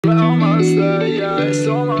We're almost there, yeah, it's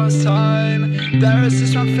almost time. There is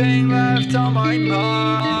just one thing left on my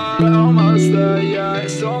mind. We're almost there, yeah,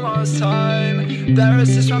 it's almost time. There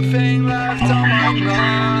is just one thing left on my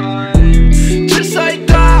mind. Just like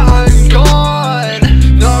that, I'm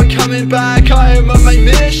gone. Not coming back, I am on my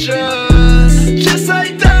mission. Just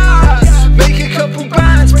like that, make a couple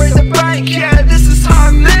bands, break the bank, yeah, this is how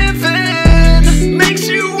I'm living. Makes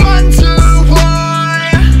you wonder why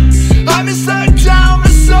I've been stuck down for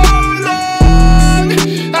so long,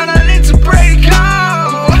 and I need to break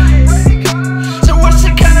out. So what's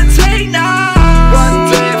it gonna take now?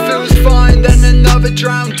 One day it feels fine, then another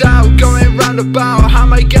drowned out. Going round about, how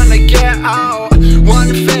am I gonna get out?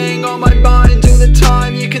 One thing on my mind all the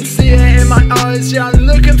time, you can see it in my eyes, yeah, I'm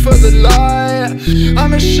looking for the light.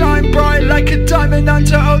 I'ma shine bright like a diamond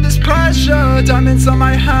under all this pressure. Diamonds on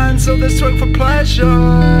my hands, all this work for pleasure.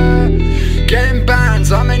 Getting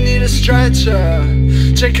bands, I'ma need a stretcher.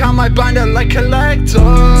 Check out my binder like collector.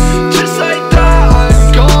 Just like that,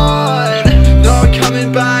 I'm gone. Not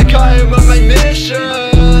coming back, I am on my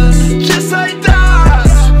mission. Just like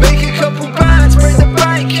that, make a couple bands, break the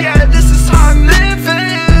bank, yeah, this is how I'm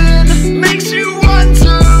living. Makes you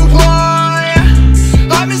wonder why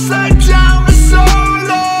I've been stuck down for so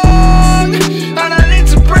long, and I need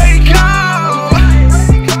to break out.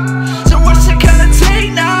 So what's it gonna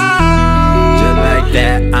take now? Just like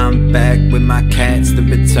that, I'm back with my cats. The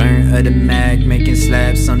return of the mag, making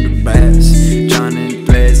slabs on the racks. Drowning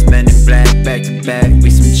threads, men in black, back to back. We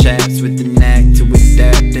some chaps with the knack to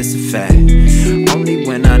adapt, that's a fact. Only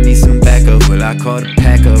when I need some backup will I call the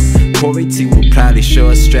pack up. Corey T will probably show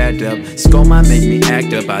us strapped up. Skull might make me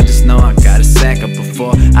act up, I just know I gotta sack up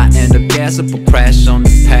before I end up gas up or crash on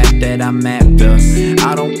the path that I mapped up.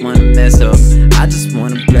 I don't wanna mess up, I just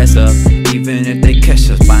wanna bless up. Even if they catch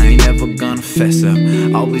us, I ain't ever gonna fess up.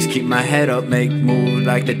 Always keep my head up, make moves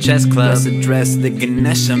like the chess club. Plus address the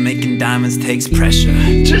Ganesha, making diamonds takes pressure.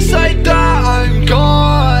 Just like that, I'm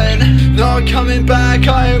gone. Not coming back,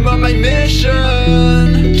 I am on my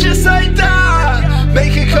mission. Just like that,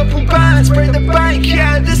 make a couple bands, break the